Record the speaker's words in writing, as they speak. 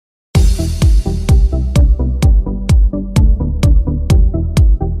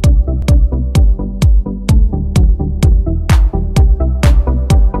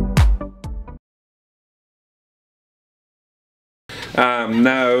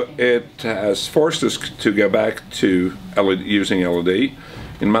Now it has forced us to go back to using LED.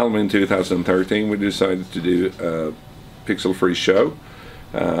 In Malmö in 2013 we decided to do a pixel-free show,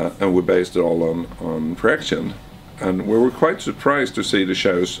 and we based it all on projection. And we were quite surprised to see the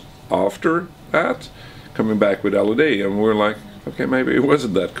shows after that coming back with LED, and we were like, okay, maybe it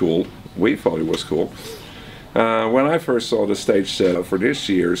wasn't that cool. We thought it was cool. When I first saw the stage set for this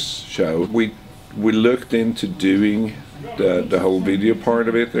year's show, we looked into doing the whole video part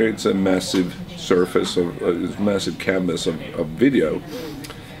of it. It's a massive surface of a massive canvas of video,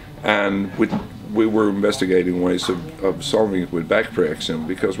 and we were investigating ways of solving it with back projection,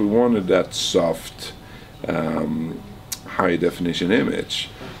 because we wanted that soft high definition image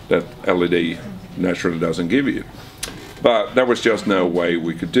that LED naturally doesn't give you. But there was just no way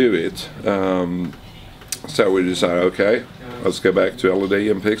we could do it. So we decided, okay, let's go back to LED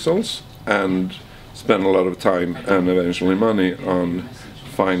and pixels, and spend a lot of time and eventually money on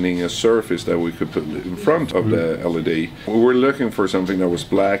finding a surface that we could put in front of the LED. We were looking for something that was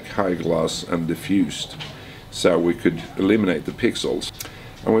black, high gloss and diffused, so we could eliminate the pixels.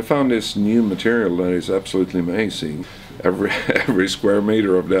 And we found this new material that is absolutely amazing. Every square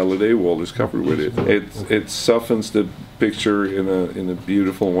meter of the LED wall is covered with it. It softens the picture in a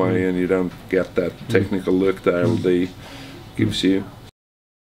beautiful way, and you don't get that technical look that LED gives you.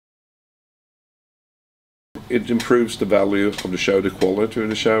 It improves the value of the show, the quality of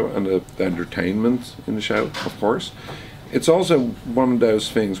the show, and the entertainment in the show, of course. It's also one of those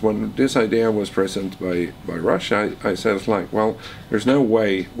things, when this idea was presented by Russia, I said, like, well, there's no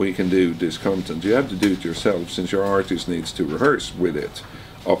way we can do this content. You have to do it yourself, since your artist needs to rehearse with it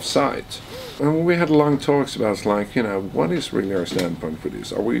off-site. And we had long talks about, like, you know, what is really our standpoint for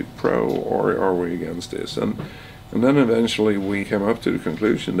this? Are we pro or are we against this? And then eventually we came up to the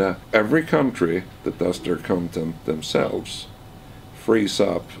conclusion that every country that does their content themselves frees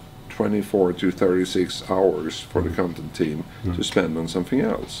up 24 to 36 hours for the content team to spend on something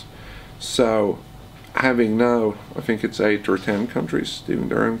else. So having now, I think it's 8 or 10 countries doing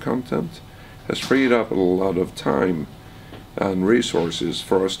their own content, has freed up a lot of time and resources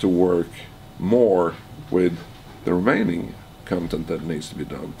for us to work more with the remaining content that needs to be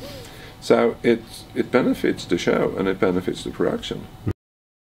done. So it benefits the show, and it benefits the production.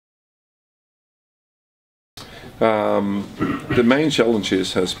 The main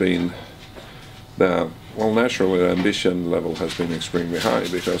challenges has been that, well, naturally the ambition level has been extremely high,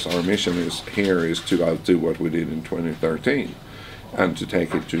 because our mission is to outdo what we did in 2013 and to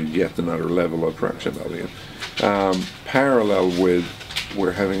take it to yet another level of production value. Parallel with,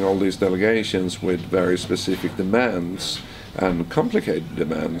 we're having all these delegations with very specific demands and complicated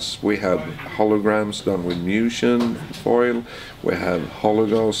demands. We have holograms done with Musion foil, we have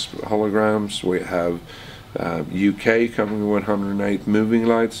holograms, we have UK coming with 108 moving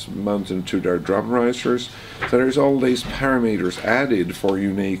lights mounted to their drum risers. So there's all these parameters added for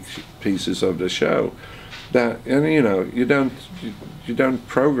unique pieces of the show. That, and you know, you don't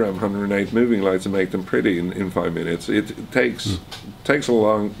program 108 moving lights and make them pretty in 5 minutes. It takes a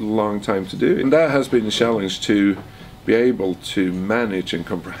long time to do. And that has been a challenge, to be able to manage and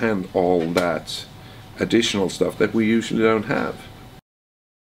comprehend all that additional stuff that we usually don't have.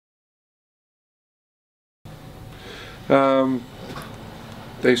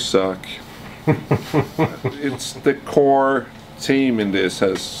 They suck. It's the core team in this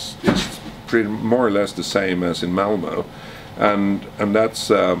it's pretty more or less the same as in Malmö, and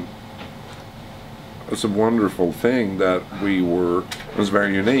that's it's a wonderful thing that it was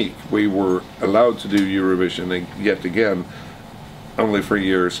very unique. We were allowed to do Eurovision yet again only 3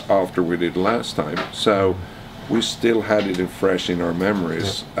 years after we did last time, so we still had it fresh in our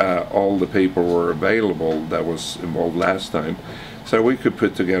memories. All the people were available that was involved last time, so we could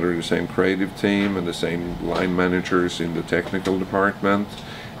put together the same creative team and the same line managers in the technical department,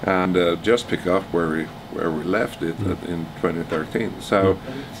 and just pick up where we left it in 2013. So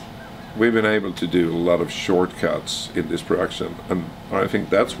we've been able to do a lot of shortcuts in this production, and I think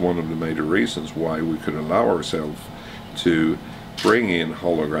that's one of the major reasons why we could allow ourselves to bring in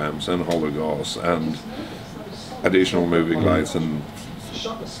holograms and hologauss and additional moving lights and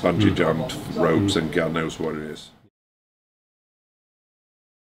bungee jump ropes and God knows what it is.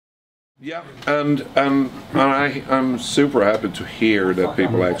 Yeah, and I'm super happy to hear that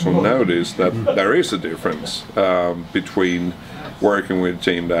people actually notice that there is a difference between working with a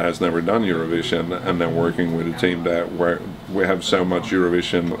team that has never done Eurovision and then working with a team that we have so much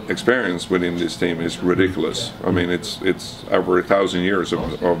Eurovision experience within this team is ridiculous. I mean, it's over 1,000 years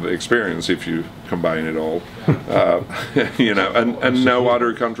of experience if you combine it all. You know, and no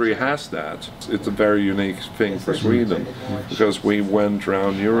other country has that. It's a very unique thing for Sweden, because we went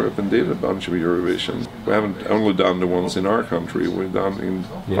around Europe and did a bunch of Eurovision. We haven't only done the ones in our country, we've done in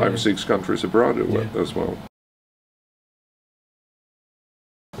 5 or 6 countries abroad as well.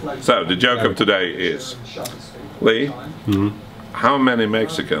 So the joke of today is, Lee, how many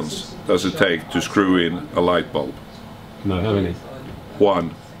Mexicans does it take to screw in a light bulb? No, how many?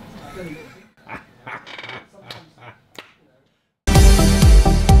 1.